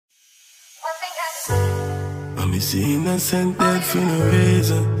see innocent death for no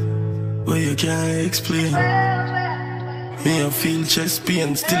reason, but you can't explain. Me I feel chest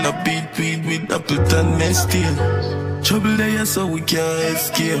pain, still I beat weed with Appleton Nestle. Trouble there so we can't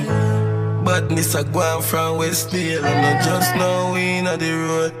escape. Badness I go on from Westdale, and I just know we in the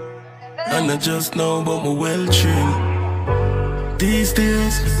road, and I just know but me well trained. These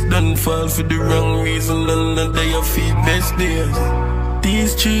days, don't fall for the wrong reason, none of your feet best days.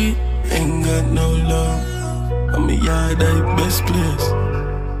 These three ain't got no love. I'm a yard I best place.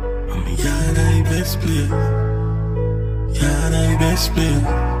 I'm a yard I best place. Yard I best place.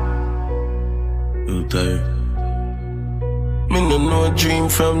 You tired? Me no know dream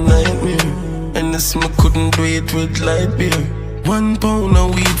from nightmare, and this me couldn't do it with light beer. 1 pound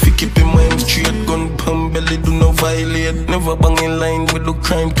of weed fi keep in mind straight. Gun pump belly do no violate. Never bang in line with the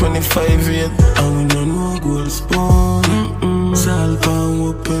crime 25-8. And we no know gold spawn. Salt pan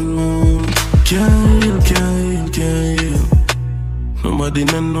open moon. Can't heal, can't heal, can't heal. Nobody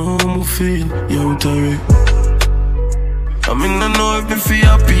no know me feel. Yo, Terry, I mean I know if you feel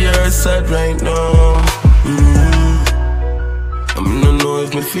happy or sad right now. I mean I know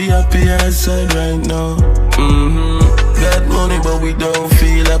if me feel happy or sad right now. Got money but we don't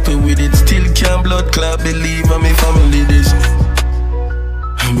feel happy with it. Still can't blood clot believe I'm my family this.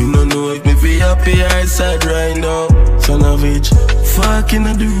 I mean I know if me feel happy or sad right now. Son of bitch, fucking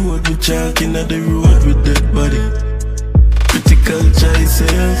at the road, we chalking at the road with dead body. Critical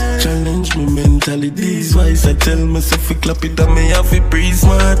choices challenge me mentally. These wise I tell myself we clap it and me have to breathe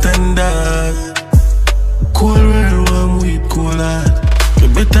smart and dark. Cold rare warm with cold heart. You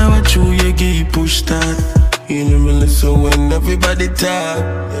better watch who you get push that. You never listen when everybody talk.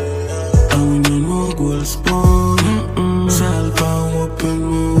 And we don't know gold spawn. Salt pan open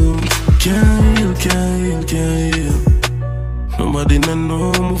moon. Can't heal, can't heal, can't heal. Nobody no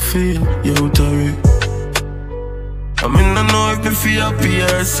know me feel. Yo, Terry, I mean I know if you feel happy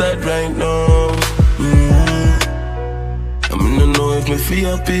or sad right now. I mean I know if me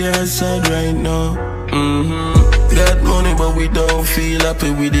feel happy or sad right now. Got money but we don't feel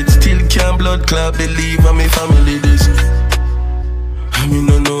happy with it. Still can't blood clot believe I'm my family this. I mean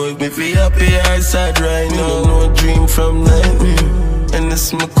I know if me feel happy or sad right now. No dream from nightmare, and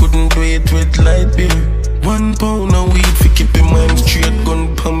this me couldn't do it with light beer. 1 pound of weed fi keep in mind straight.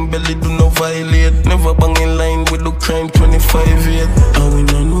 Gun pump belly do no violate. Never bang in line with the crime 25-8. And we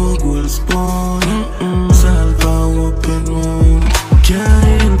no know gold spawn. Salt pan open moon.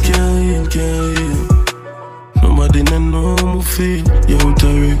 Can't heal, can't heal, can't heal. Nobody no know me feel. Yo,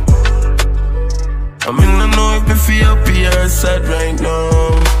 Terry, I mean I know if you feel happy or sad right now.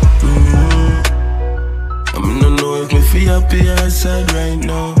 I mean I know if me feel happy or sad right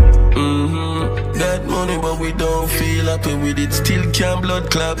now. Got money but we don't feel happy with it. Still can't blood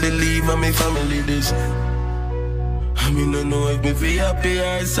clot believe I'm my family this. I mean I know if me feel happy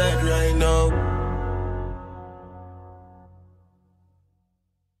or sad right now.